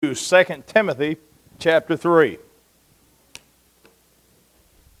2 Timothy chapter 3.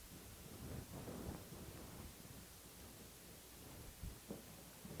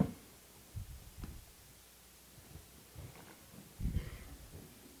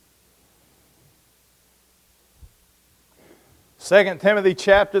 Second Timothy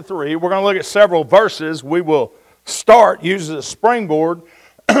chapter 3. We're going to look at several verses. We will start using a springboard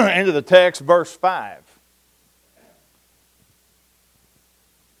into the text, verse 5.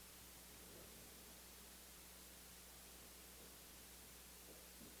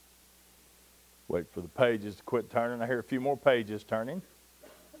 Wait for the pages to quit turning. I hear a few more pages turning.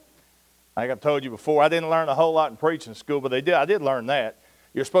 Like I told you before, I didn't learn a whole lot in preaching school, but I did learn that.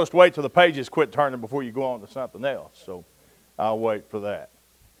 You're supposed to wait till the pages quit turning before you go on to something else. So I'll wait for that.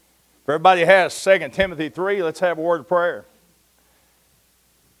 If everybody has 2 Timothy 3, let's have a word of prayer.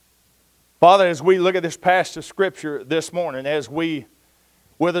 Father, as we look at this passage of Scripture this morning, as we,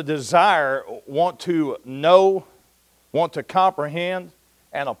 with a desire, want to know, want to comprehend,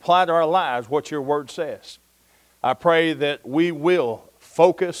 and apply to our lives what your word says, I pray that we will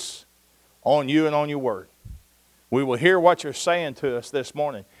focus on you and on your word. We will hear what you're saying to us this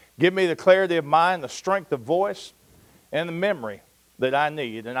morning. Give me the clarity of mind, the strength of voice, and the memory that I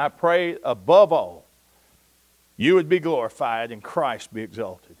need. And I pray above all, you would be glorified and Christ be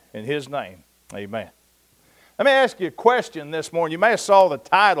exalted. In his name, amen. Let me ask you a question this morning. You may have saw the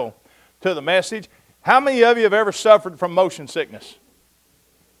title to the message. How many of you have ever suffered from motion sickness?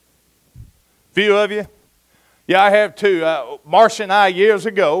 Few of you? Yeah, I have too. Marcia and I, years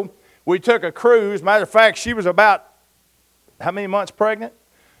ago, we took a cruise. Matter of fact, she was about, how many months pregnant?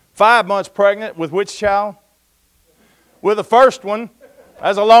 5 months pregnant. With which child? With the first one. That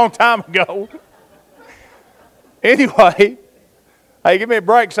was a long time ago. Anyway, hey, give me a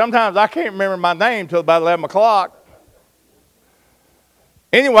break. Sometimes I can't remember my name till about 11 o'clock.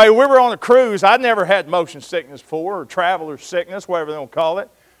 Anyway, we were on a cruise. I'd never had motion sickness before, or traveler sickness, whatever they want to call it.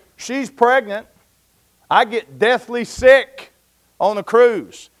 She's pregnant. I get deathly sick on the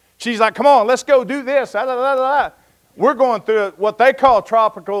cruise. She's like, come on, let's go do this. We're going through what they call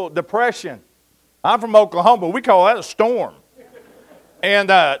tropical depression. I'm from Oklahoma. We call that a storm. And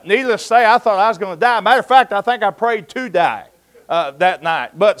needless to say, I thought I was going to die. Matter of fact, I think I prayed to die that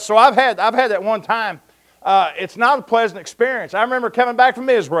night. But so I've had that one time. It's not a pleasant experience. I remember coming back from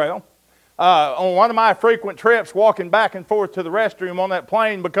Israel. On one of my frequent trips, walking back and forth to the restroom on that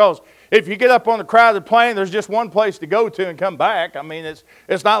plane, because if you get up on the crowded plane, there's just one place to go to and come back. I mean,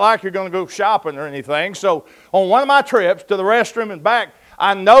 it's not like you're going to go shopping or anything. So on one of my trips to the restroom and back,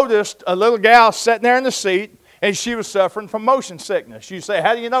 I noticed a little gal sitting there in the seat, and she was suffering from motion sickness. You say,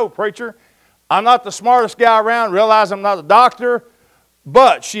 how do you know, preacher? I'm not the smartest guy around, realize I'm not a doctor,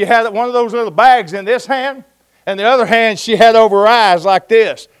 but she had one of those little bags in this hand, and the other hand she had over her eyes like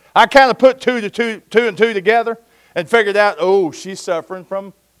this. I kind of put two and two together and figured out, oh, she's suffering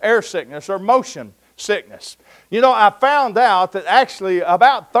from air sickness or motion sickness. You know, I found out that actually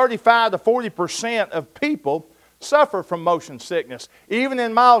about 35 to 40% of people suffer from motion sickness, even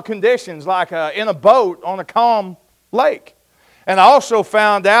in mild conditions like in a boat on a calm lake. And I also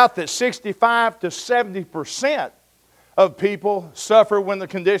found out that 65 to 70% of people suffer when the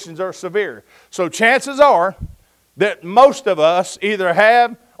conditions are severe. So chances are that most of us either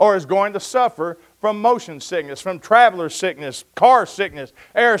have or is going to suffer from motion sickness, from traveler sickness, car sickness,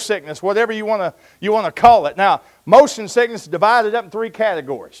 air sickness, whatever you want to call it. Now, motion sickness is divided up in three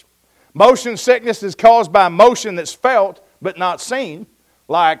categories. Motion sickness is caused by motion that's felt but not seen,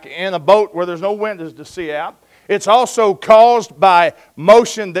 like in a boat where there's no windows to see out. It's also caused by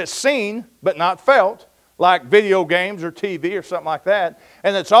motion that's seen but not felt, like video games or TV or something like that.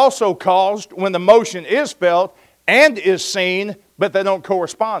 And it's also caused when the motion is felt and is seen, but they don't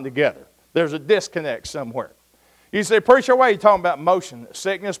correspond together. There's a disconnect somewhere. You say, preacher, why are you talking about motion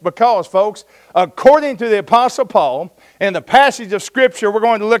sickness? Because, folks, according to the Apostle Paul, in the passage of Scripture we're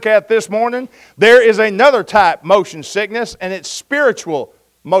going to look at this morning, there is another type motion sickness, and it's spiritual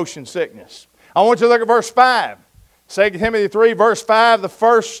motion sickness. I want you to look at verse 5. 2 Timothy 3, verse 5, the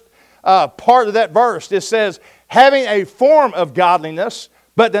first part of that verse. It says, having a form of godliness,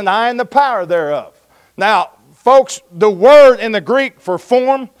 but denying the power thereof. Now, folks, the word in the Greek for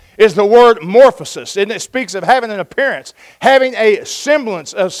form is the word morphosis, and it speaks of having an appearance, having a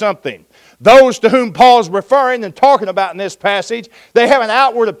semblance of something. Those to whom Paul's referring and talking about in this passage, they have an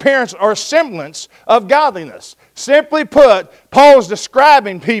outward appearance or semblance of godliness. Simply put, Paul's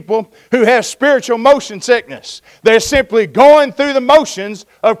describing people who have spiritual motion sickness. They're simply going through the motions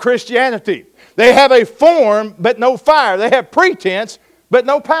of Christianity. They have a form but no fire. They have pretense but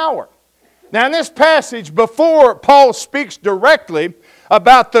no power. Now in this passage, before Paul speaks directly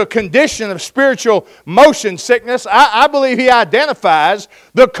about the condition of spiritual motion sickness, I believe he identifies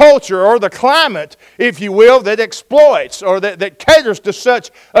the culture or the climate, if you will, that exploits or that caters to such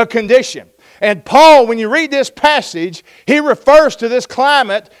a condition. And Paul, when you read this passage, he refers to this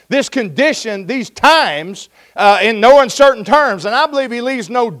climate, this condition, these times in no uncertain terms. And I believe he leaves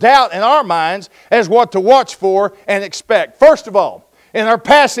no doubt in our minds as what to watch for and expect. First of all, in our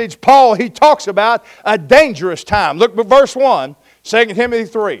passage, Paul, he talks about a dangerous time. Look at verse 1, 2 Timothy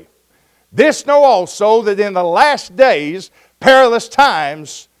 3. This know also that in the last days perilous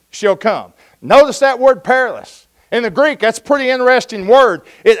times shall come. Notice that word perilous. In the Greek, that's a pretty interesting word.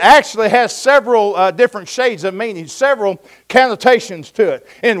 It actually has several different shades of meaning, several connotations to it.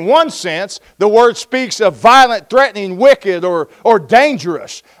 In one sense, the word speaks of violent, threatening, wicked, or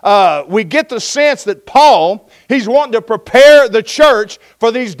dangerous. We get the sense that Paul, he's wanting to prepare the church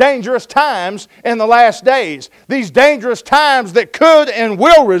for these dangerous times in the last days. These dangerous times that could and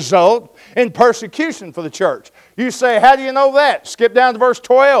will result in persecution for the church. You say, how do you know that? Skip down to verse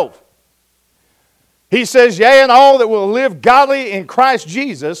 12. He says, yea, and all that will live godly in Christ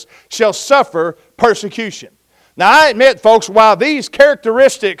Jesus shall suffer persecution. Now, I admit, folks, while these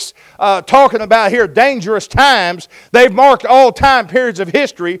characteristics talking about here, dangerous times, they've marked all time periods of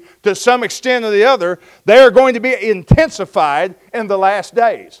history to some extent or the other, they are going to be intensified in the last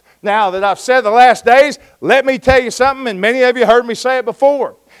days. Now that I've said the last days, let me tell you something, and many of you heard me say it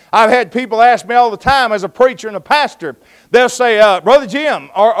before. I've had people ask me all the time as a preacher and a pastor, they'll say, Brother Jim,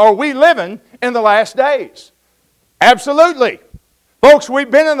 are we living in the last days? Absolutely. Folks,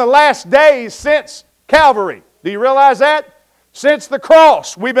 we've been in the last days since Calvary. Do you realize that? Since the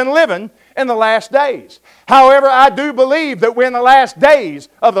cross, we've been living in the last days. However, I do believe that we're in the last days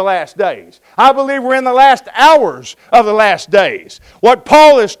of the last days. I believe we're in the last hours of the last days. What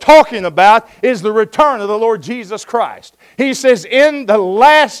Paul is talking about is the return of the Lord Jesus Christ. He says, in the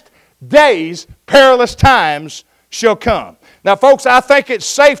last days, perilous times shall come. Now, folks, I think it's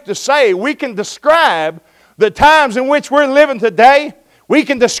safe to say we can describe the times in which we're living today, we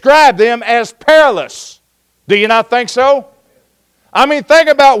can describe them as perilous. Do you not think so? I mean, think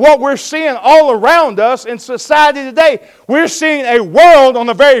about what we're seeing all around us in society today. We're seeing a world on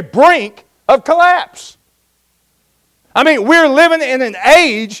the very brink of collapse. I mean, we're living in an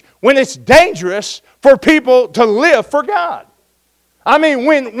age when it's dangerous for people to live for God. I mean,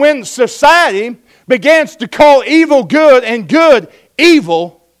 when society begins to call evil good and good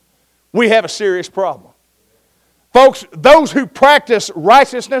evil, we have a serious problem. Folks, those who practice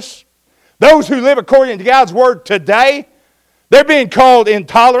righteousness, those who live according to God's Word today, they're being called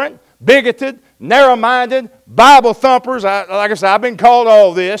intolerant, bigoted, narrow-minded, Bible thumpers. Like I said, I've been called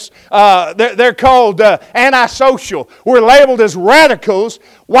all this. They're called antisocial. We're labeled as radicals,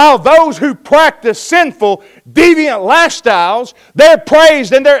 while those who practice sinful, deviant lifestyles, they're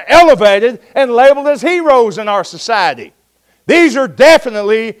praised and they're elevated and labeled as heroes in our society. These are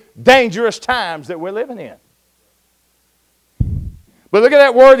definitely dangerous times that we're living in. But look at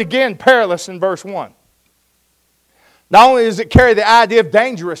that word again, perilous, in verse 1. Not only does it carry the idea of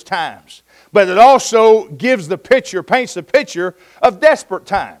dangerous times, but it also gives the picture, paints the picture of desperate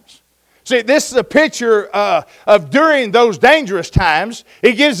times. See, this is a picture of during those dangerous times.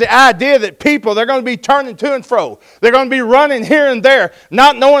 It gives the idea that people, they're going to be turning to and fro. They're going to be running here and there,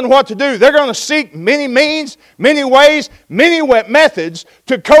 not knowing what to do. They're going to seek many means, many ways, many methods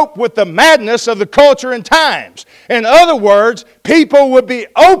to cope with the madness of the culture and times. In other words, people would be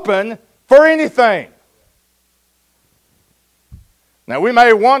open for anything. Now, we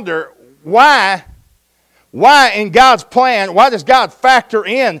may wonder, why in God's plan, why does God factor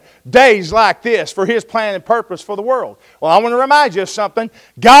in days like this for His plan and purpose for the world? Well, I want to remind you of something.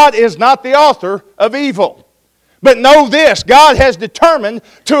 God is not the author of evil. But know this, God has determined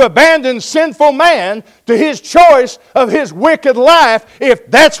to abandon sinful man to his choice of his wicked life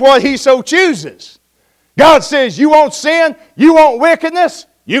if that's what he so chooses. God says, you want sin? You want wickedness?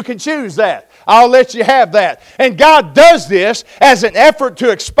 You can choose that. I'll let you have that. And God does this as an effort to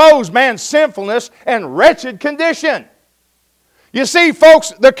expose man's sinfulness and wretched condition. You see,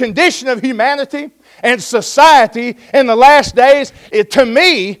 folks, the condition of humanity and society in the last days, to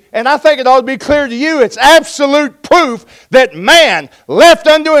me, and I think it ought to be clear to you, it's absolute proof that man, left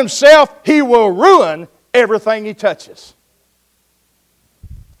unto himself, he will ruin everything he touches.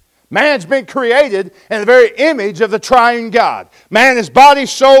 Man's been created in the very image of the triune God. Man is body,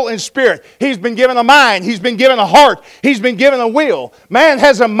 soul, and spirit. He's been given a mind. He's been given a heart. He's been given a will. Man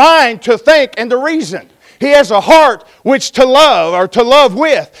has a mind to think and to reason. He has a heart which to love or to love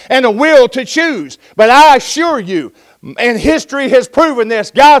with and a will to choose. But I assure you, And history has proven this.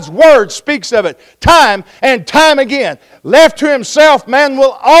 God's Word speaks of it time and time again. Left to himself, man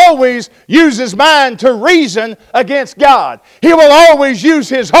will always use his mind to reason against God. He will always use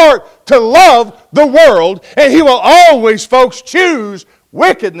his heart to love the world. And he will always, folks, choose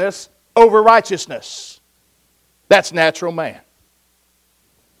wickedness over righteousness. That's natural man.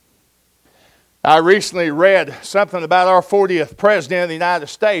 I recently read something about our 40th President of the United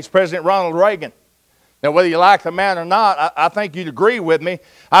States, President Ronald Reagan. Now, whether you like the man or not, I think you'd agree with me.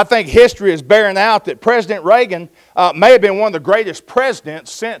 I think history is bearing out that President Reagan may have been one of the greatest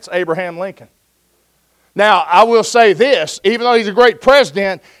presidents since Abraham Lincoln. Now, I will say this, even though he's a great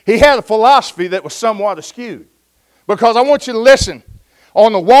president, he had a philosophy that was somewhat askewed. Because I want you to listen.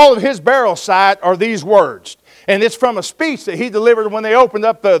 On the wall of his burial site are these words. And it's from a speech that he delivered when they opened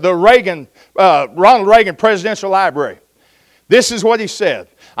up the Ronald Reagan Presidential Library. This is what he said.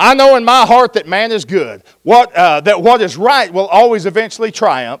 I know in my heart that man is good, that what is right will always eventually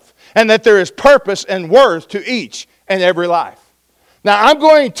triumph, and that there is purpose and worth to each and every life. Now, I'm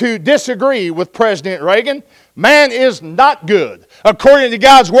going to disagree with President Reagan. Man is not good. According to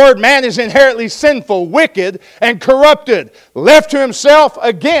God's Word, man is inherently sinful, wicked, and corrupted. Left to himself,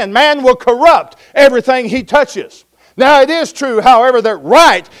 again, man will corrupt everything he touches. Now, it is true, however, that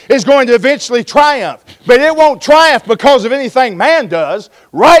right is going to eventually triumph. But it won't triumph because of anything man does.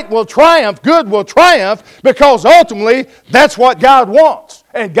 Right will triumph, good will triumph, because ultimately that's what God wants.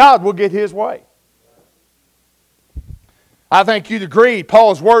 And God will get his way. I think you'd agree,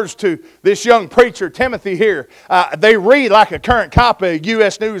 Paul's words to this young preacher, Timothy here, they read like a current copy of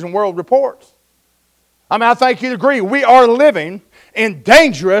U.S. News and World Reports. I think you'd agree, we are living in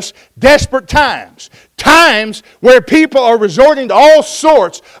dangerous, desperate times. Times where people are resorting to all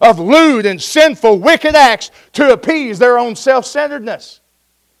sorts of lewd and sinful, wicked acts to appease their own self-centeredness.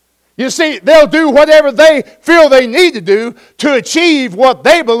 You see, they'll do whatever they feel they need to do to achieve what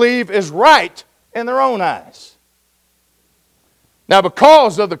they believe is right in their own eyes. Now,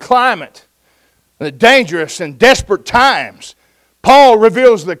 because of the climate, the dangerous and desperate times, Paul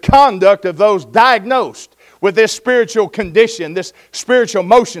reveals the conduct of those diagnosed with this spiritual condition, this spiritual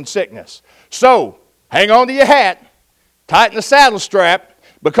motion sickness. So, hang on to your hat, tighten the saddle strap,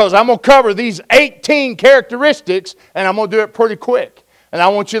 because I'm going to cover these 18 characteristics, and I'm going to do it pretty quick. And I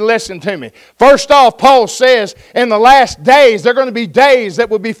want you to listen to me. First off, Paul says, in the last days, there are going to be days that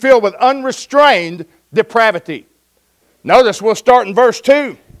will be filled with unrestrained depravity. Notice, we'll start in verse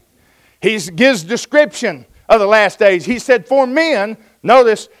 2. He gives description of the last days. He said, for men,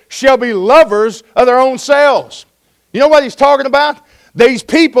 notice, shall be lovers of their own selves. You know what he's talking about? These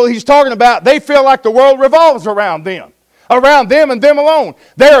people he's talking about, they feel like the world revolves around them and them alone.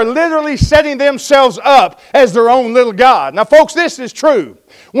 They are literally setting themselves up as their own little God. Now, folks, this is true.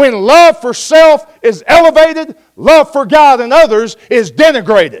 When love for self is elevated, love for God and others is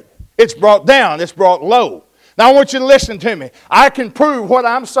denigrated. It's brought down. It's brought low. Now, I want you to listen to me. I can prove what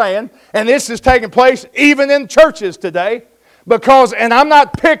I'm saying, and this is taking place even in churches today, and I'm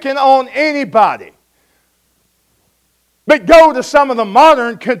not picking on anybody, but go to some of the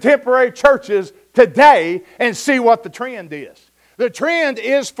modern contemporary churches today and see what the trend is. The trend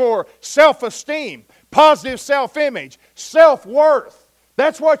is for self-esteem, positive self-image, self-worth.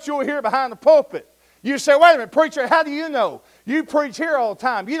 That's what you'll hear behind the pulpit. You say, wait a minute, preacher, how do you know? You preach here all the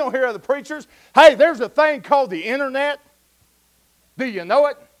time. You don't hear other preachers. Hey, there's a thing called the internet. Do you know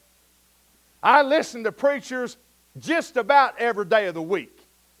it? I listen to preachers just about every day of the week.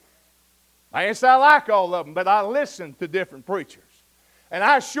 I ain't say I like all of them, but I listen to different preachers. And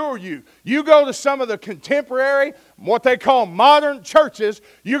I assure you, you go to some of the contemporary, what they call modern churches,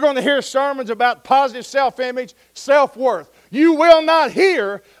 you're going to hear sermons about positive self-image, self-worth. You will not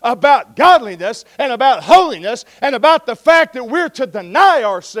hear about godliness and about holiness and about the fact that we're to deny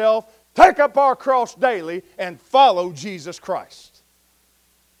ourselves, take up our cross daily, and follow Jesus Christ.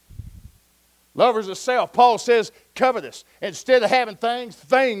 Lovers of self. Paul says covetous. Instead of having things,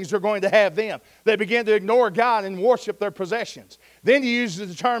 things are going to have them. They begin to ignore God and worship their possessions. Then he uses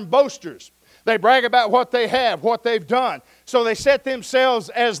the term boasters. They brag about what they have, what they've done. So they set themselves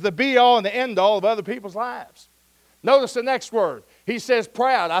as the be-all and the end-all of other people's lives. Notice the next word. He says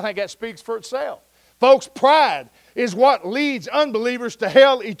proud. I think that speaks for itself. Folks, pride is what leads unbelievers to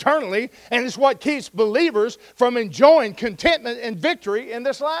hell eternally, and it's what keeps believers from enjoying contentment and victory in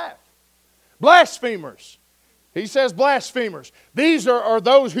this life. Blasphemers. He says blasphemers. These are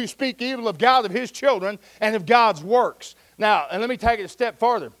those who speak evil of God, of His children, and of God's works. Now, and let me take it a step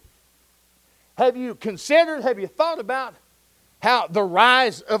farther. Have you thought about how the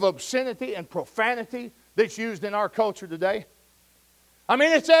rise of obscenity and profanity that's used in our culture today? I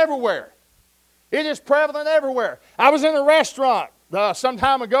mean, it's everywhere. It is prevalent everywhere. I was in a restaurant some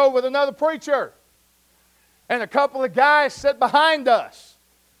time ago with another preacher, and a couple of guys sat behind us.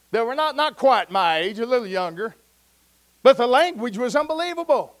 They were not quite my age, a little younger, but the language was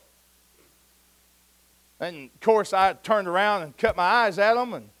unbelievable. And, of course, I turned around and cut my eyes at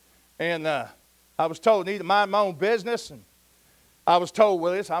them, and I was told I need to mind my own business, and I was told,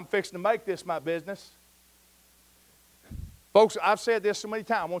 well, I'm fixing to make this my business. Folks, I've said this so many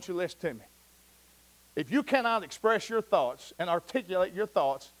times, I want you to listen to me. If you cannot express your thoughts and articulate your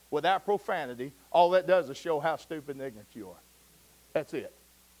thoughts without profanity, all that does is show how stupid and ignorant you are. That's it.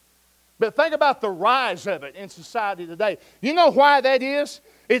 But think about the rise of it in society today. You know why that is?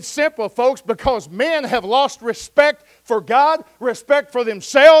 It's simple, folks, because men have lost respect for God, respect for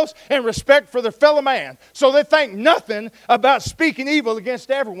themselves, and respect for their fellow man. So they think nothing about speaking evil against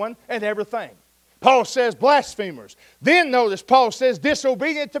everyone and everything. Paul says blasphemers. Then notice Paul says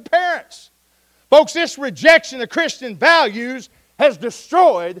disobedient to parents. Folks, this rejection of Christian values has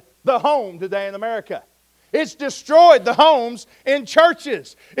destroyed the home today in America. It's destroyed the homes in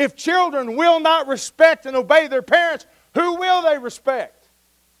churches. If children will not respect and obey their parents, who will they respect?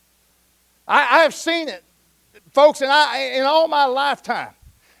 I have seen it, folks, in all my lifetime.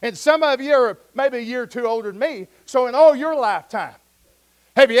 And some of you are maybe a year or two older than me, so in all your lifetime,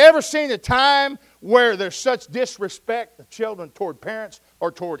 have you ever seen a time where there's such disrespect of children toward parents or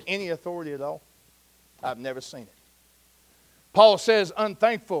toward any authority at all? I've never seen it. Paul says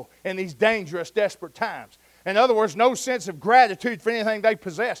unthankful in these dangerous, desperate times. In other words, no sense of gratitude for anything they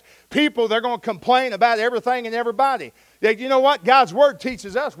possess. People, they're going to complain about everything and everybody. You know what? God's Word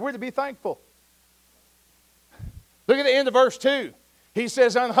teaches us we're to be thankful. Look at the end of verse 2. He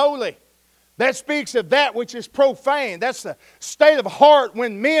says unholy. That speaks of that which is profane. That's the state of heart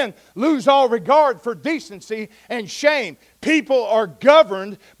when men lose all regard for decency and shame. People are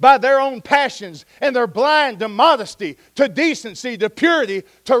governed by their own passions, and they're blind to modesty, to decency, to purity,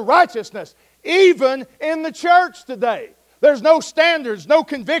 to righteousness. Even in the church today, there's no standards, no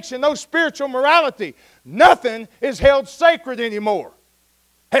conviction, no spiritual morality. Nothing is held sacred anymore.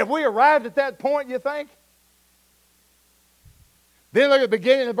 Have we arrived at that point, you think? Then look at the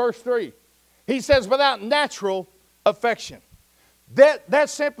beginning of verse 3. He says, without natural affection. That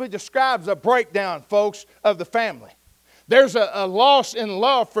simply describes a breakdown, folks, of the family. There's a loss in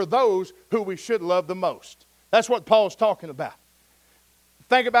love for those who we should love the most. That's what Paul's talking about.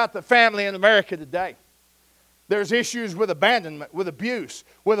 Think about the family in America today. There's issues with abandonment, with abuse,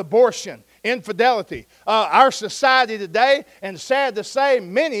 with abortion, infidelity. Our society today, and sad to say,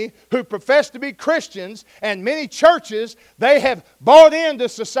 many who profess to be Christians and many churches, they have bought into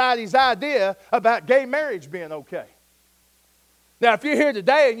society's idea about gay marriage being okay. Now, if you're here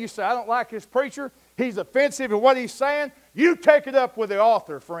today and you say, I don't like this preacher, he's offensive in what he's saying, you take it up with the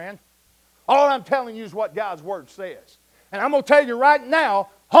author, friend. All I'm telling you is what God's Word says. And I'm going to tell you right now,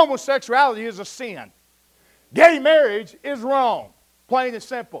 homosexuality is a sin. Gay marriage is wrong, plain and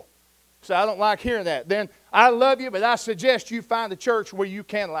simple. So I don't like hearing that. Then I love you, but I suggest you find a church where you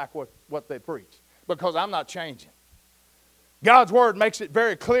can like what they preach, because I'm not changing. God's Word makes it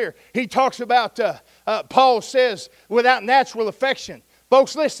very clear. He talks about, Paul says, without natural affection.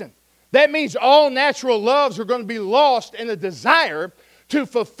 Folks, listen, that means all natural loves are going to be lost in a desire to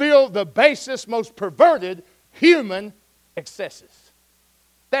fulfill the basest, most perverted human excesses.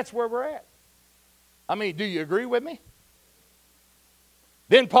 That's where we're at. I mean, do you agree with me?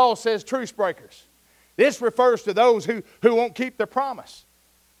 Then Paul says truce breakers. This refers to those who won't keep their promise.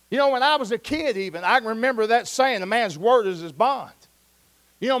 You know, when I was a kid even, I can remember that saying, a man's word is his bond.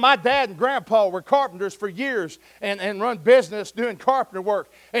 You know, my dad and grandpa were carpenters for years and run business doing carpenter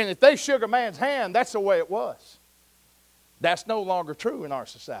work. And if they shook a man's hand, that's the way it was. That's no longer true in our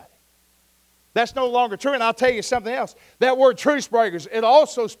society. That's no longer true. And I'll tell you something else. That word truce breakers, it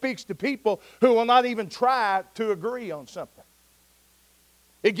also speaks to people who will not even try to agree on something.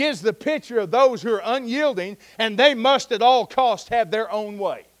 It gives the picture of those who are unyielding and they must at all costs have their own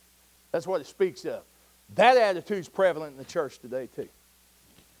way. That's what it speaks of. That attitude is prevalent in the church today too.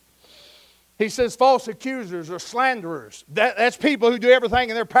 He says false accusers or slanderers. That's people who do everything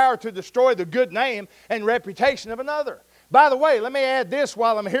in their power to destroy the good name and reputation of another. By the way, let me add this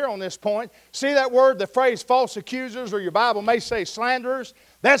while I'm here on this point. See that word, the phrase false accusers, or your Bible may say slanderers?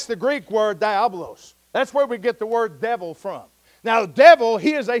 That's the Greek word diabolos. That's where we get the word devil from. Now, the devil,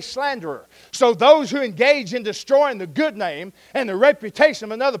 he is a slanderer. So those who engage in destroying the good name and the reputation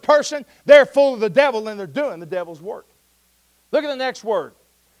of another person, they're full of the devil and they're doing the devil's work. Look at the next word.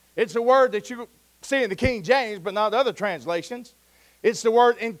 It's a word that you see in the King James, but not other translations. It's the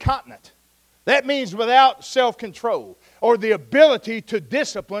word incontinent. That means without self-control or the ability to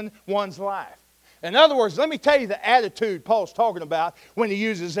discipline one's life. In other words, let me tell you the attitude Paul's talking about when he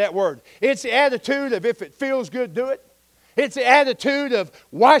uses that word. It's the attitude of if it feels good, do it. It's the attitude of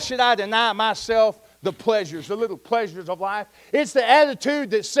why should I deny myself the pleasures, the little pleasures of life. It's the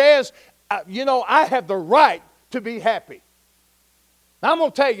attitude that says, I have the right to be happy. Now, I'm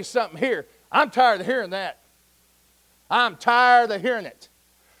going to tell you something here. I'm tired of hearing that. I'm tired of hearing it.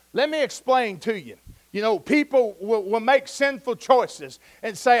 Let me explain to you. People will make sinful choices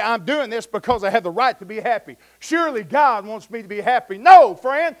and say, I'm doing this because I have the right to be happy. Surely God wants me to be happy. No,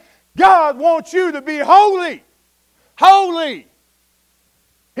 friend. God wants you to be holy. Holy.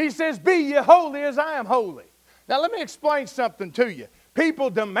 He says, be ye holy as I am holy. Now, let me explain something to you. People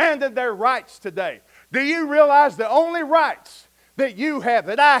demanded their rights today. Do you realize the only rights that you have,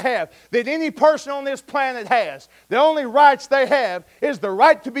 that I have, that any person on this planet has, the only rights they have is the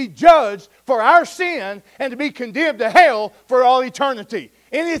right to be judged for our sin and to be condemned to hell for all eternity.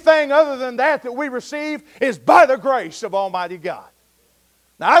 Anything other than that we receive is by the grace of Almighty God.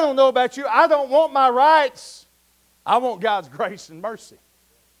 Now, I don't know about you. I don't want my rights. I want God's grace and mercy.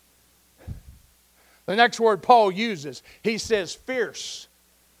 The next word Paul uses, he says fierce.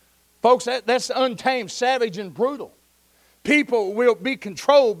 Folks, that's untamed, savage, and brutal. People will be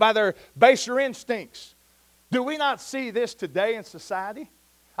controlled by their baser instincts. Do we not see this today in society?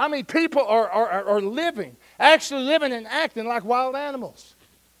 I mean, people are living, actually living and acting like wild animals.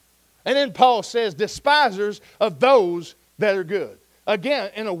 And then Paul says, despisers of those that are good.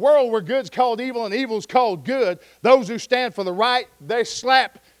 Again, in a world where good's called evil and evil's called good, those who stand for the right, they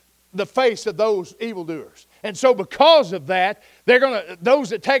slap the face of those evildoers. And so because of that, those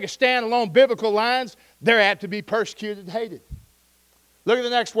that take a stand along biblical lines, they're apt to be persecuted and hated. Look at the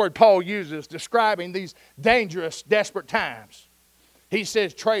next word Paul uses describing these dangerous, desperate times. He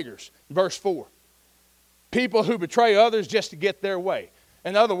says traitors, verse 4. People who betray others just to get their way.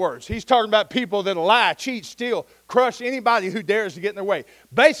 In other words, he's talking about people that lie, cheat, steal, crush anybody who dares to get in their way.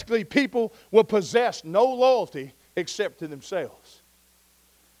 Basically, people will possess no loyalty except to themselves.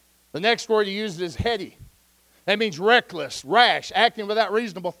 The next word he uses is heady. That means reckless, rash, acting without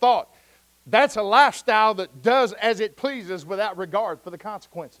reasonable thought. That's a lifestyle that does as it pleases without regard for the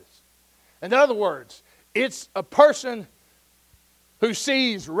consequences. In other words, it's a person who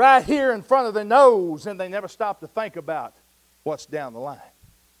sees right here in front of their nose and they never stop to think about what's down the line.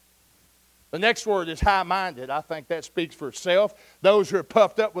 The next word is high-minded. I think that speaks for itself. Those who are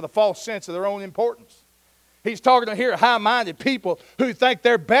puffed up with a false sense of their own importance. He's talking here high-minded people who think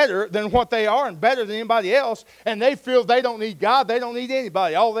they're better than what they are and better than anybody else, and they feel they don't need God, they don't need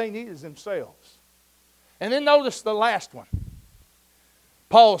anybody. All they need is themselves. And then notice the last one.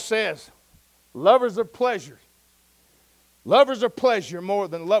 Paul says, lovers of pleasure. Lovers of pleasure more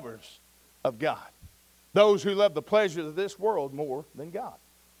than lovers of God. Those who love the pleasures of this world more than God.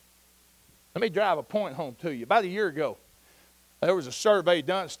 Let me drive a point home to you. About a year ago, there was a survey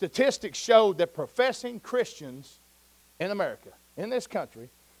done. Statistics showed that professing Christians in America, in this country,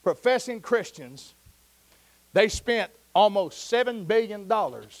 professing Christians, they spent almost $7 billion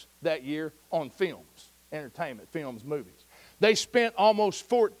that year on films, entertainment, films, movies. They spent almost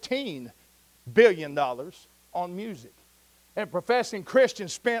 $14 billion on music. And professing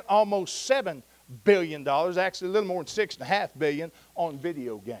Christians spent almost $7 billion, actually a little more than $6.5 billion, on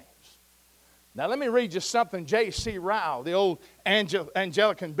video games. Now let me read you something J.C. Ryle, the old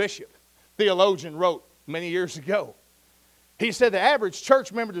Anglican bishop, theologian, wrote many years ago. He said the average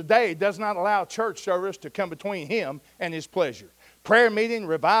church member today does not allow church service to come between him and his pleasure. Prayer meeting,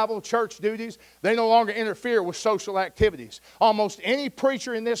 revival, church duties, they no longer interfere with social activities. Almost any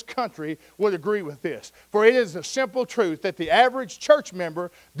preacher in this country would agree with this. For it is a simple truth that the average church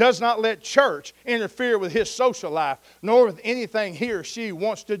member does not let church interfere with his social life, nor with anything he or she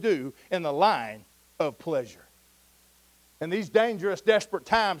wants to do in the line of pleasure. In these dangerous, desperate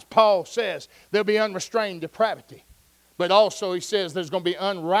times, Paul says there'll be unrestrained depravity. But also he says there's going to be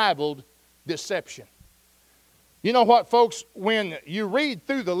unrivaled deception. You know what, folks? When you read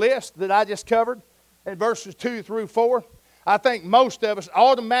through the list that I just covered in verses 2 through 4, I think most of us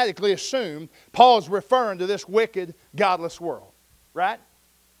automatically assume Paul's referring to this wicked, godless world, right?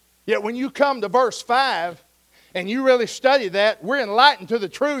 Yet when you come to verse 5 and you really study that, we're enlightened to the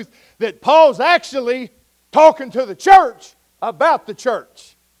truth that Paul's actually talking to the church about the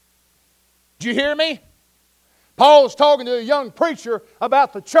church. Did you hear me? Paul's talking to a young preacher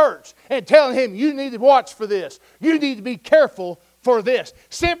about the church and telling him, you need to watch for this. You need to be careful for this.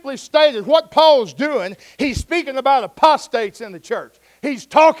 Simply stated, what Paul's doing, he's speaking about apostates in the church. He's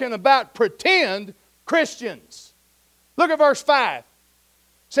talking about pretend Christians. Look at verse 5. It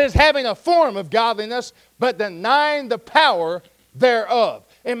says, having a form of godliness, but denying the power thereof.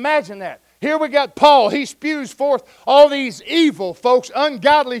 Imagine that. Here we got Paul. He spews forth all these evil, folks,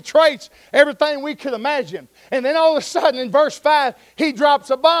 ungodly traits, everything we could imagine. And then all of a sudden in verse 5, he drops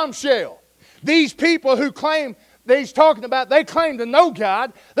a bombshell. These people who claim that he's talking about, they claim to know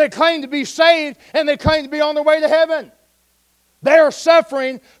God, they claim to be saved, and they claim to be on their way to heaven. They are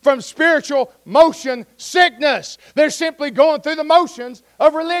suffering from spiritual motion sickness. They're simply going through the motions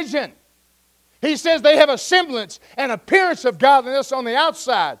of religion. He says they have a semblance and appearance of godliness on the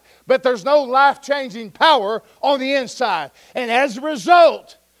outside, but there's no life-changing power on the inside. And as a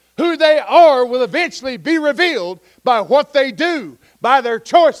result, who they are will eventually be revealed by what they do, by their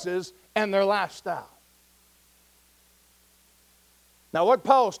choices and their lifestyle. Now, what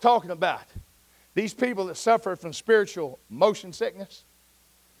Paul's talking about, these people that suffer from spiritual motion sickness,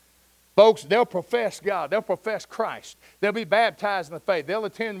 folks, they'll profess God. They'll profess Christ. They'll be baptized in the faith. They'll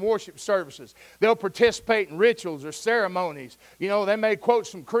attend worship services. They'll participate in rituals or ceremonies. You know, they may quote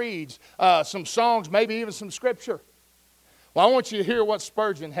some creeds, some songs, maybe even some scripture. Well, I want you to hear what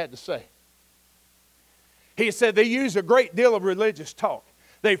Spurgeon had to say. He said they use a great deal of religious talk.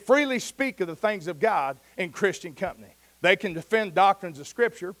 They freely speak of the things of God in Christian company. They can defend doctrines of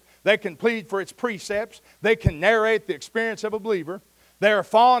Scripture. They can plead for its precepts. They can narrate the experience of a believer. They are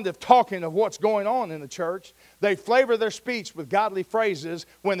fond of talking of what's going on in the church. They flavor their speech with godly phrases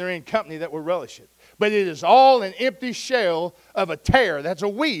when they're in company that will relish it. But it is all an empty shell of a tare, that's a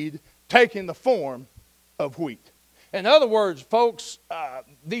weed, taking the form of wheat. In other words, folks,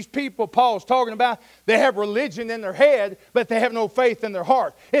 these people Paul's talking about, they have religion in their head, but they have no faith in their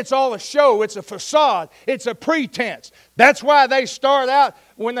heart. It's all a show. It's a facade. It's a pretense. That's why they start out,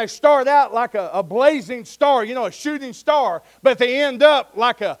 when they start out like a blazing star, you know, a shooting star, but they end up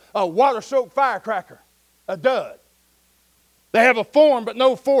like a water-soaked firecracker, a dud. They have a form but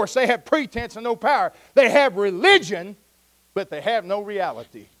no force. They have pretense and no power. They have religion, but they have no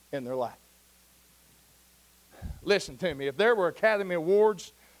reality in their life. Listen to me. If there were Academy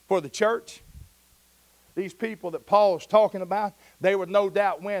Awards for the church, these people that Paul is talking about, they would no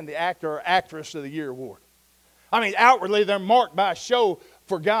doubt win the Actor or Actress of the Year award. I mean, outwardly, they're marked by a show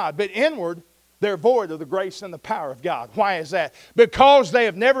for God, but inward, they're void of the grace and the power of God. Why is that? Because they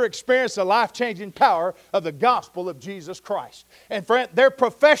have never experienced the life-changing power of the gospel of Jesus Christ. And friend, their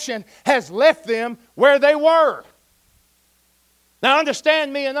profession has left them where they were. Now,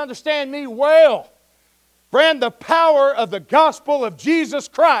 understand me and understand me well. Friend, the power of the gospel of Jesus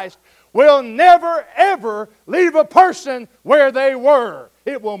Christ will never, ever leave a person where they were.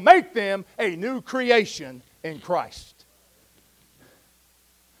 It will make them a new creation in Christ.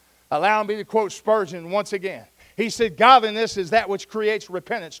 Allow me to quote Spurgeon once again. He said, godliness is that which creates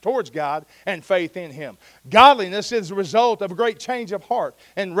repentance towards God and faith in Him. Godliness is the result of a great change of heart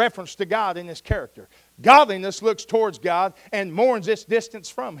in reference to God and His character. Godliness looks towards God and mourns its distance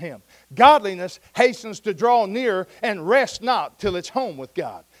from Him. Godliness hastens to draw near and rest not till it's home with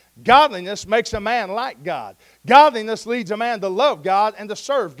God. Godliness makes a man like God. Godliness leads a man to love God and to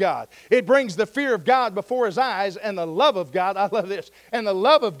serve God. It brings the fear of God before his eyes and the love of God, I love this, and the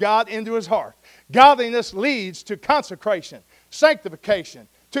love of God into his heart. Godliness leads to consecration, sanctification,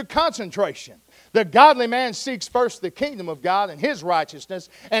 to concentration. The godly man seeks first the kingdom of God and His righteousness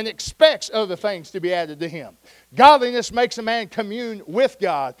and expects other things to be added to him. Godliness makes a man commune with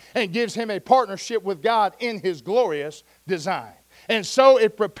God and gives him a partnership with God in His glorious design. And so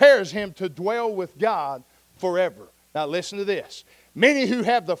it prepares him to dwell with God forever. Now listen to this. Many who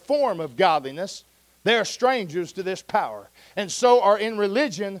have the form of godliness, they are strangers to this power, and so are in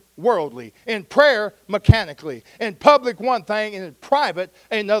religion worldly, in prayer mechanically, in public one thing, and in private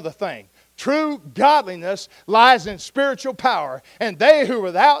another thing. True godliness lies in spiritual power, and they who are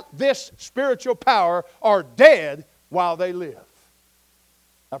without this spiritual power are dead while they live.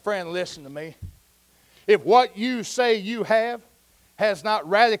 Now friend, listen to me. If what you say you have has not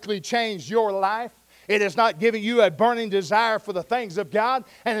radically changed your life, it has not given you a burning desire for the things of God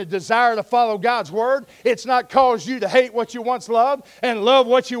and a desire to follow God's Word, it's not caused you to hate what you once loved and love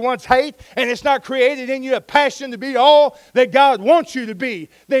what you once hate, and it's not created in you a passion to be all that God wants you to be,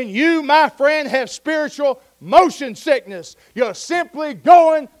 then you, my friend, have spiritual motion sickness. You're simply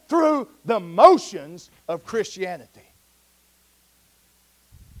going through the motions of Christianity.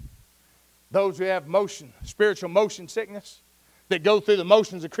 Those who have spiritual motion sickness, that go through the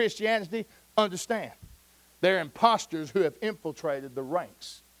motions of Christianity, understand they're imposters who have infiltrated the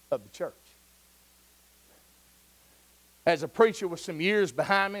ranks of the church. As a preacher with some years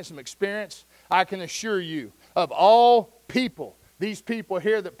behind me and some experience, I can assure you, of all people, these people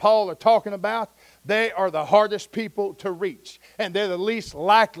here that Paul are talking about, they are the hardest people to reach, and they're the least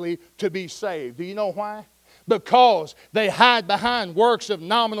likely to be saved. Do you know why? because they hide behind works of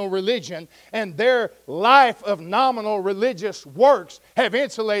nominal religion, and their life of nominal religious works have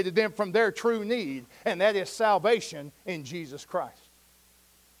insulated them from their true need, and that is salvation in Jesus Christ.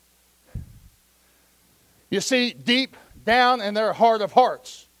 You see, deep down in their heart of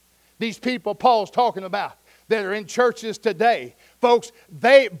hearts, these people Paul's talking about that are in churches today, folks,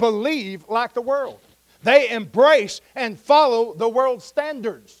 they believe like the world. They embrace and follow the world's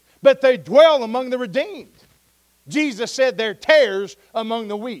standards, but they dwell among the redeemed. Jesus said they're tares among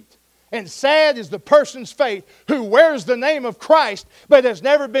the wheat. And sad is the person's faith who wears the name of Christ but has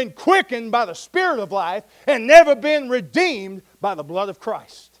never been quickened by the Spirit of life and never been redeemed by the blood of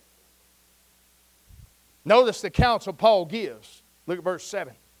Christ. Notice the counsel Paul gives. Look at verse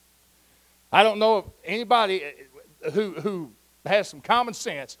 7. I don't know of anybody who has some common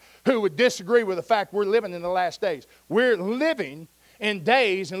sense who would disagree with the fact we're living in the last days. We're living in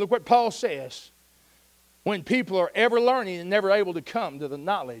days, and look what Paul says, when people are ever learning and never able to come to the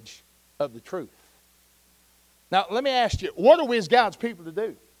knowledge of the truth. Now, let me ask you, what are we as God's people to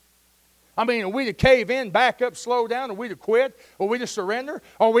do? I mean, are we to cave in, back up, slow down? Are we to quit? Are we to surrender?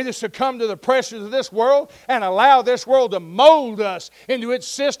 Are we to succumb to the pressures of this world and allow this world to mold us into its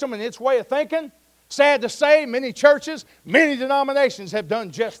system and its way of thinking? Sad to say, many churches, many denominations have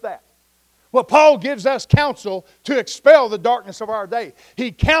done just that. Well, Paul gives us counsel to expel the darkness of our day.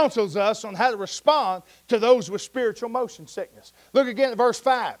 He counsels us on how to respond to those with spiritual motion sickness. Look again at verse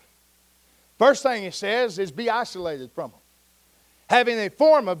 5. First thing he says is be isolated from them. Having a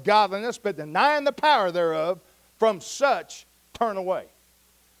form of godliness, but denying the power thereof, from such turn away.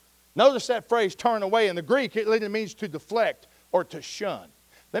 Notice that phrase, turn away. In the Greek, it literally means to deflect or to shun.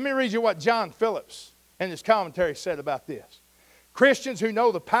 Let me read you what John Phillips in his commentary said about this. Christians who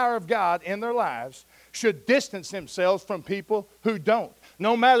know the power of God in their lives should distance themselves from people who don't,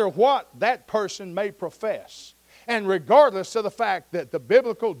 no matter what that person may profess. And regardless of the fact that the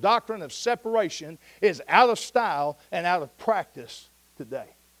biblical doctrine of separation is out of style and out of practice today.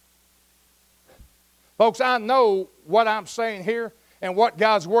 Folks, I know what I'm saying here and what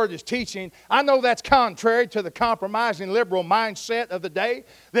God's Word is teaching. I know that's contrary to the compromising liberal mindset of the day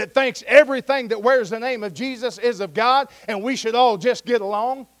that thinks everything that wears the name of Jesus is of God and we should all just get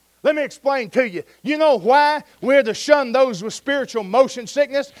along. Let me explain to you. You know why we're to shun those with spiritual motion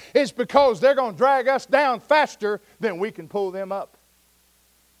sickness? It's because they're going to drag us down faster than we can pull them up.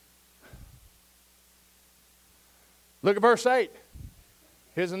 Look at verse 8.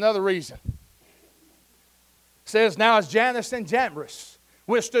 Here's another reason. It says, now as Jannes and Jambres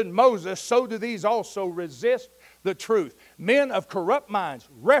withstood Moses, so do these also resist the truth. Men of corrupt minds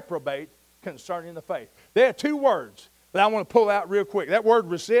reprobate concerning the faith. There are two words that I want to pull out real quick. That word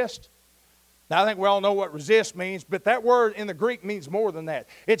resist. Now I think we all know what resist means, but that word in the Greek means more than that.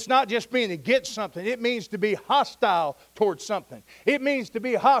 It's not just being against something. It means to be hostile towards something. It means to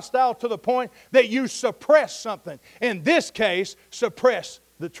be hostile to the point that you suppress something. In this case, suppress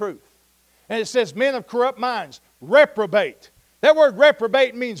the truth. And it says, men of corrupt minds reprobate. That word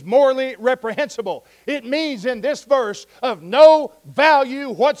reprobate means morally reprehensible. It means in this verse of no value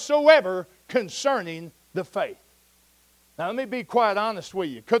whatsoever concerning the faith. Now, let me be quite honest with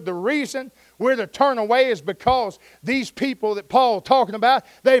you. Could the reason we're to turn away is because these people that Paul's talking about,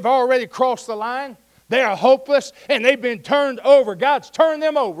 they've already crossed the line. They are hopeless, and they've been turned over. God's turned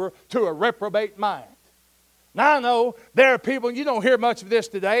them over to a reprobate mind. Now, I know there are people, you don't hear much of this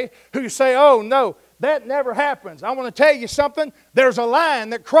today, who say, oh, no, that never happens. I want to tell you something. There's a line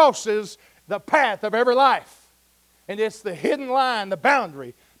that crosses the path of every life. And it's the hidden line, the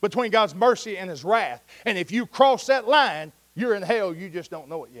boundary between God's mercy and His wrath. And if you cross that line, you're in hell. You just don't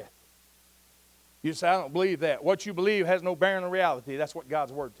know it yet. You say, I don't believe that. What you believe has no bearing on reality. That's what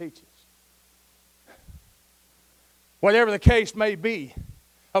God's Word teaches. Whatever the case may be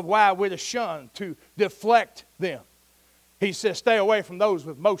of why we're to shun, to deflect them. He says, stay away from those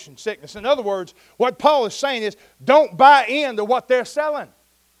with motion sickness. In other words, what Paul is saying is, don't buy into what they're selling.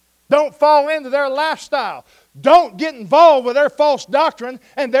 Don't fall into their lifestyle. Don't get involved with their false doctrine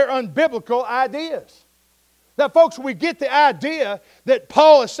and their unbiblical ideas. Now, folks, we get the idea that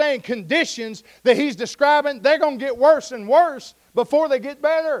Paul is saying conditions that he's describing, they're going to get worse and worse before they get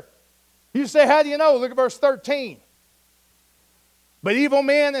better. You say, how do you know? Look at verse 13. But evil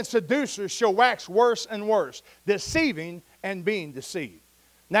men and seducers shall wax worse and worse, deceiving and being deceived.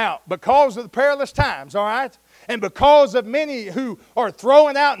 Now, because of the perilous times, all right, and because of many who are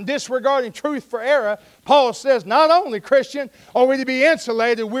throwing out and disregarding truth for error, Paul says not only, Christian, are we to be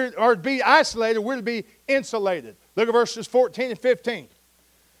insulated or to be isolated, we're to be insulated. Look at verses 14 and 15.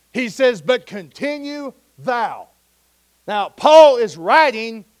 He says, but continue thou. Now, Paul is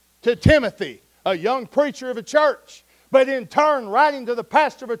writing to Timothy, a young preacher of a church, but in turn writing to the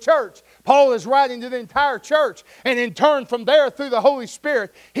pastor of a church. Paul is writing to the entire church. And in turn from there through the Holy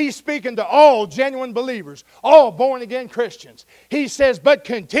Spirit, he's speaking to all genuine believers, all born-again Christians. He says, but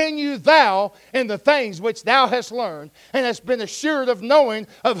continue thou in the things which thou hast learned, and hast been assured of knowing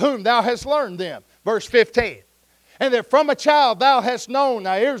of whom thou hast learned them. Verse 15. And that from a child thou hast known,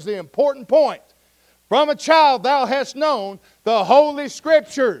 now here's the important point. From a child thou hast known the Holy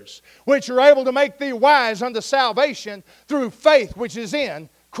Scriptures, which are able to make thee wise unto salvation through faith which is in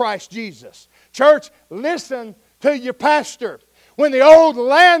Christ Jesus. Church, listen to your pastor. When the old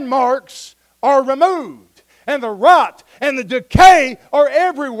landmarks are removed, and the rot and the decay are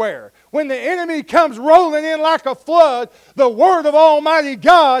everywhere, when the enemy comes rolling in like a flood, the Word of Almighty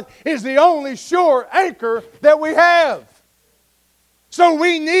God is the only sure anchor that we have. So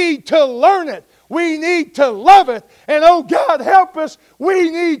we need to learn it. We need to love it. And oh God, help us, we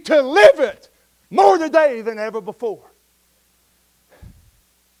need to live it more today than ever before.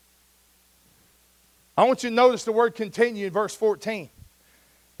 I want you to notice the word continue in verse 14.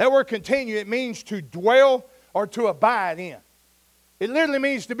 That word continue, it means to dwell or to abide in. It literally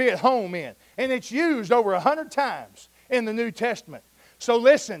means to be at home in. And it's used over 100 times in the New Testament. So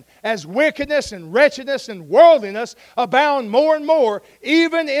listen, as wickedness and wretchedness and worldliness abound more and more,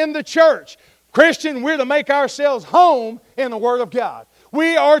 even in the church, Christian, we're to make ourselves home in the Word of God.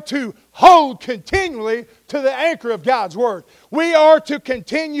 We are to hold continually to the anchor of God's Word. We are to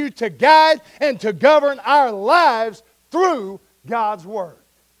continue to guide and to govern our lives through God's Word.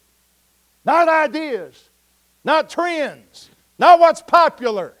 Not ideas, not trends, not what's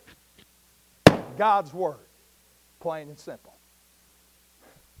popular. God's Word, plain and simple.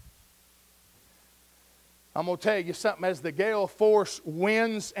 I'm going to tell you something. As the gale force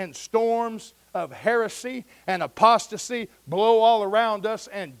winds and storms of heresy and apostasy blow all around us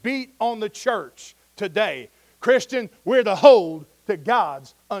and beat on the church today, Christian, we're to hold to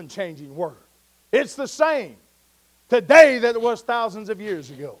God's unchanging Word. It's the same today that it was thousands of years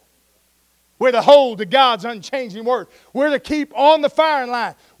ago. We're to hold to God's unchanging Word. We're to keep on the firing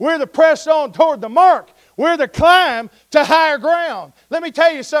line. We're to press on toward the mark. We're to climb to higher ground. Let me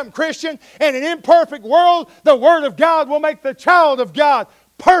tell you something, Christian. In an imperfect world, the Word of God will make the child of God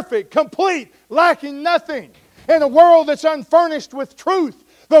perfect, complete, lacking nothing. In a world that's unfurnished with truth,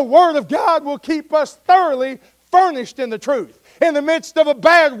 the Word of God will keep us thoroughly furnished in the truth. In the midst of a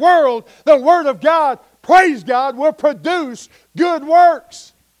bad world, the Word of God, praise God, will produce good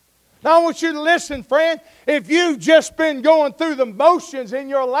works. Now I want you to listen, friend. If you've just been going through the motions in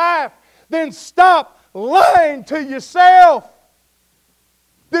your life, then stop lying to yourself.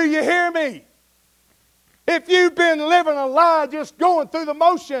 Do you hear me? If you've been living a lie, just going through the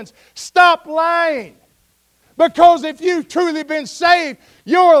motions, stop lying. Because if you've truly been saved,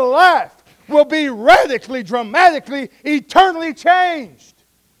 your life will be radically, dramatically, eternally changed.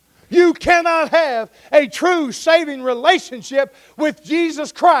 You cannot have a true saving relationship with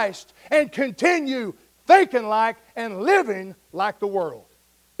Jesus Christ and continue thinking like and living like the world.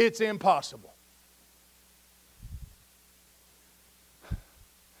 It's impossible.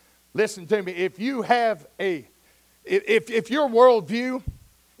 Listen to me. If you have if your worldview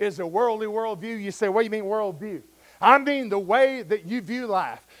is a worldly worldview, you say, what do you mean worldview? I mean the way that you view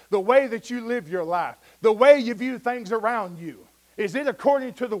life, the way that you live your life, the way you view things around you. Is it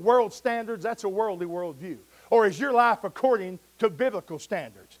according to the world standards? That's a worldly worldview. Or is your life according to biblical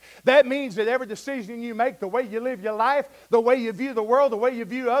standards? That means that every decision you make, the way you live your life, the way you view the world, the way you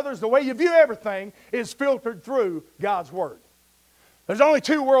view others, the way you view everything is filtered through God's Word. There's only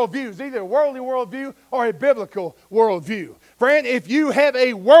two worldviews, either a worldly worldview or a biblical worldview. Friend, if you have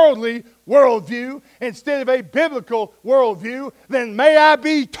a worldly worldview instead of a biblical worldview, then may I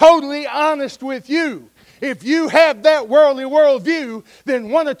be totally honest with you. If you have that worldly worldview, then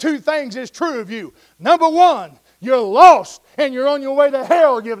one of two things is true of you. Number one, you're lost and you're on your way to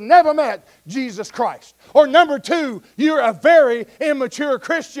hell. You've never met Jesus Christ. Or number two, you're a very immature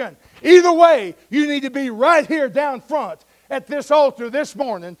Christian. Either way, you need to be right here down front at this altar this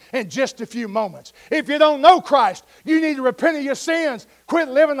morning in just a few moments. If you don't know Christ, you need to repent of your sins, quit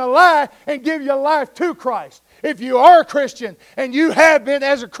living a lie, and give your life to Christ. If you are a Christian and you have been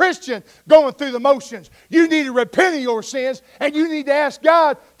as a Christian going through the motions, you need to repent of your sins and you need to ask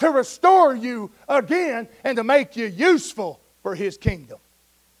God to restore you again and to make you useful for His kingdom.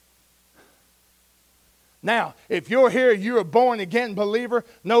 Now, if you're here, you're a born-again believer,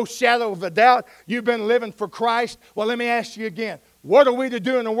 no shadow of a doubt, you've been living for Christ. Well, let me ask you again, what are we to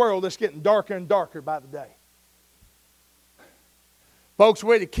do in a world that's getting darker and darker by the day? Folks,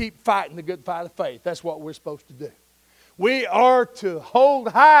 we're to keep fighting the good fight of faith. That's what we're supposed to do. We are to hold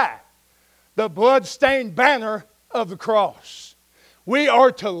high the blood-stained banner of the cross. We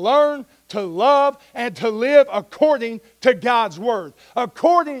are to learn to love and to live according to God's Word,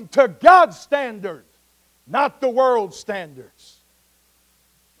 according to God's standards, not the world's standards.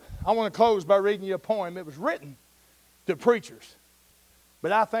 I want to close by reading you a poem. It was written to preachers,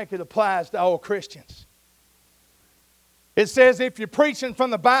 but I think it applies to all Christians. It says, if you're preaching from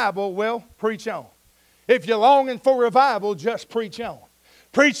the Bible, well, preach on. If you're longing for revival, just preach on.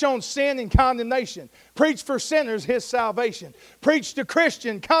 Preach on sin and condemnation. Preach for sinners His salvation. Preach to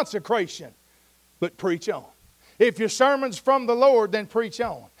Christian consecration, but preach on. If your sermon's from the Lord, then preach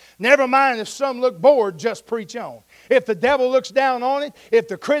on. Never mind if some look bored, just preach on. If the devil looks down on it, if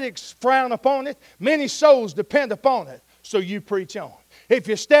the critics frown upon it, many souls depend upon it, so you preach on. If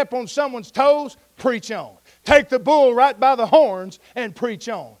you step on someone's toes, preach on. Take the bull right by the horns and preach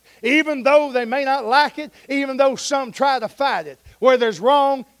on. Even though they may not like it, even though some try to fight it, where there's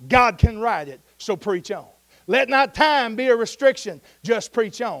wrong, God can right it, so preach on. Let not time be a restriction, just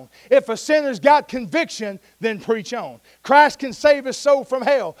preach on. If a sinner's got conviction, then preach on. Christ can save his soul from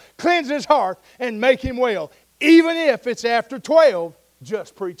hell, cleanse his heart, and make him well. Even if it's after 12,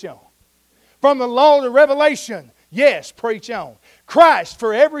 just preach on. From the law to Revelation, yes, preach on. Christ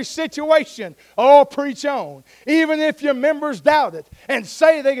for every situation, oh, preach on. Even if your members doubt it and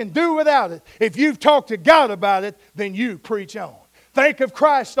say they can do without it, if you've talked to God about it, then you preach on. Think of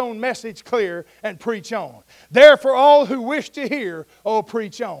Christ's own message clear and preach on. Therefore, all who wish to hear, oh,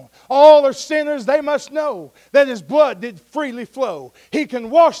 preach on. All are sinners, they must know that His blood did freely flow. He can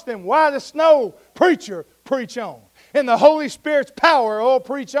wash them white as snow. Preacher, preach on. In the Holy Spirit's power, oh,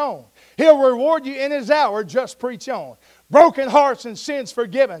 preach on. He'll reward you in His hour, just preach on. Broken hearts and sins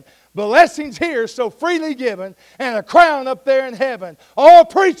forgiven. Blessings here so freely given. And a crown up there in heaven. Oh,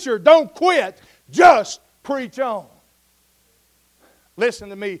 preacher, don't quit. Just preach on. Listen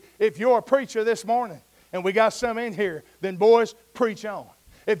to me. If you're a preacher this morning, and we got some in here, then boys, preach on.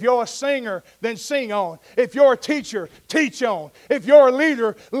 If you're a singer, then sing on. If you're a teacher, teach on. If you're a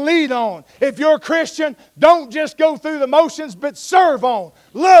leader, lead on. If you're a Christian, don't just go through the motions, but serve on,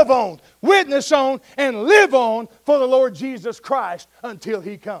 love on, witness on, and live on for the Lord Jesus Christ until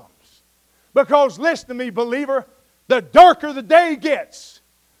He comes. Because listen to me, believer, the darker the day gets,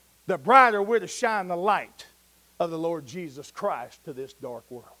 the brighter we're to shine the light of the Lord Jesus Christ to this dark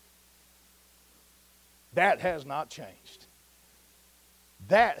world. That has not changed.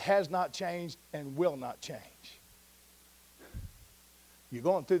 That has not changed and will not change. You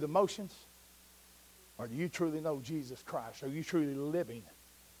going through the motions? Or do you truly know Jesus Christ? Are you truly living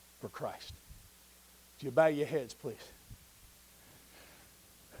for Christ? Would you bow your heads, please?